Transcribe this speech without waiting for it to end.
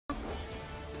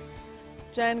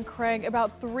Jen, Craig,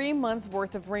 about 3 months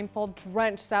worth of rainfall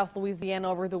drenched South Louisiana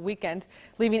over the weekend,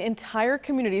 leaving entire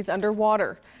communities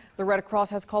underwater. The Red Cross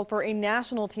has called for a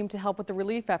national team to help with the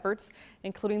relief efforts,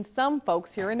 including some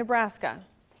folks here in Nebraska.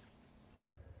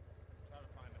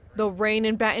 The rain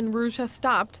in Baton Rouge has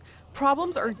stopped.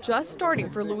 Problems are just starting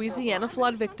for Louisiana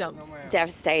flood victims.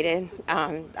 Devastated.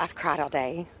 I've cried all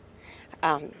day.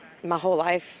 My whole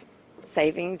life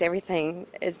savings, everything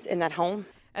is in that home.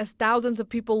 As thousands of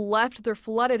people left their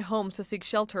flooded homes to seek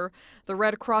shelter, the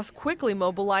Red Cross quickly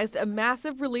mobilized a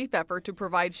massive relief effort to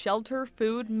provide shelter,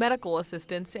 food, medical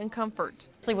assistance, and comfort.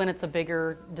 When it's a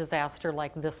bigger disaster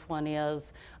like this one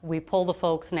is, we pull the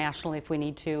folks nationally if we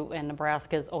need to, and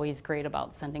Nebraska is always great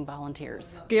about sending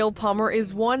volunteers. Gail Palmer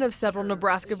is one of several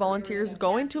Nebraska volunteers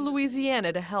going to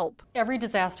Louisiana to help. Every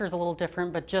disaster is a little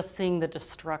different, but just seeing the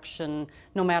destruction,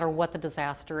 no matter what the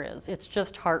disaster is, it's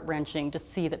just heart-wrenching to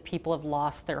see that people have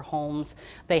lost their homes,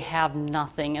 they have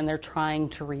nothing, and they're trying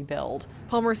to rebuild.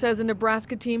 Palmer says a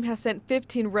Nebraska team has sent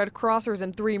 15 Red Crossers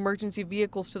and 3 emergency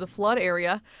vehicles to the flood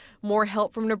area. More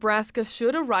help from Nebraska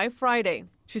should arrive Friday.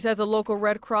 She says a local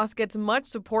Red Cross gets much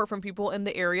support from people in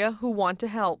the area who want to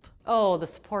help. Oh, the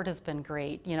support has been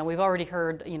great. We've already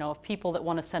heard, of people that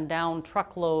want to send down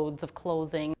truckloads of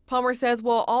clothing. Palmer says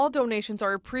while all donations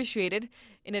are appreciated,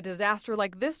 in a disaster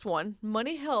like this one,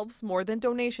 money helps more than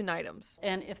donation items.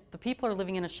 And if the people are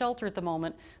living in a shelter at the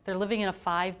moment, they're living in a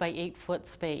 5 by 8 foot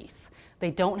space. They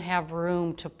don't have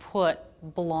room to put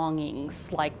belongings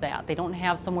like that. They don't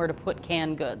have somewhere to put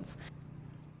canned goods.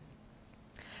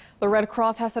 The Red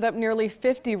Cross has set up nearly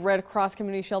 50 Red Cross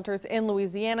community shelters in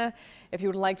Louisiana. If you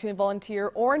would like to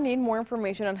volunteer or need more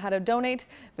information on how to donate,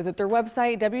 visit their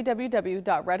website,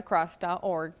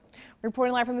 www.redcross.org.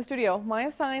 Reporting live from the studio,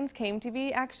 Maya Signs,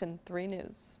 KMTV Action 3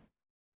 News.